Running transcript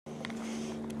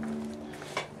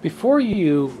Before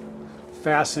you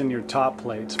fasten your top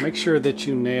plates, make sure that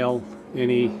you nail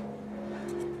any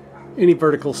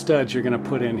vertical studs you're going to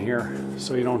put in here,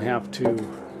 so you don't have to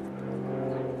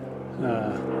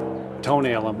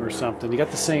toenail them or something. You got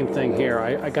the same thing here.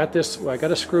 I got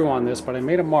a screw on this, but I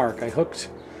made a mark. I hooked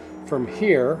from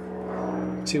here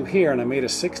to here, and I made a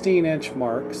 16-inch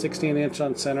mark, 16 inch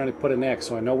on center, and I put an X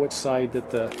so I know which side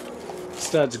that the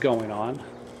stud's going on.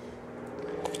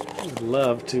 I'd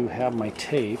love to have my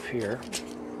tape here.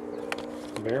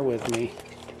 Bear with me.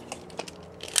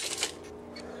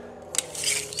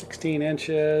 16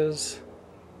 inches.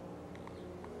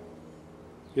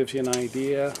 Gives you an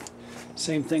idea.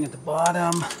 Same thing at the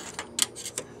bottom.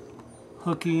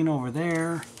 Hooking over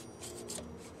there.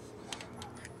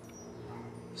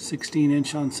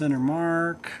 16-inch on center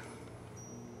mark.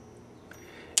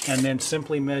 And then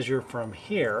simply measure from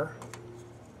here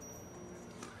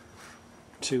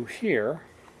to here,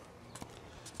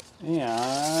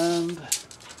 and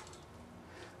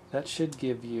that should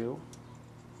give you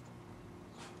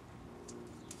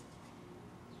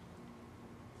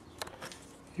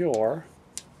your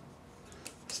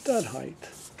stud height.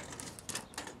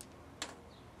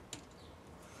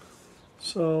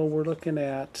 So we're looking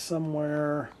at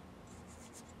somewhere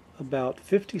about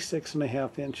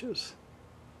 56.5 inches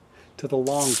to the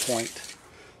long point.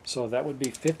 So that would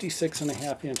be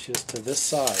 56.5 inches to this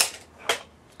side.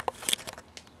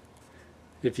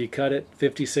 If you cut it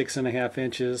 56.5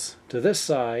 inches to this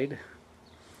side,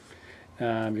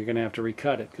 you're going to have to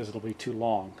recut it because it'll be too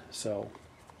long. So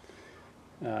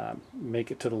make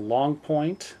it to the long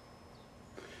point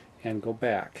and go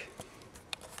back.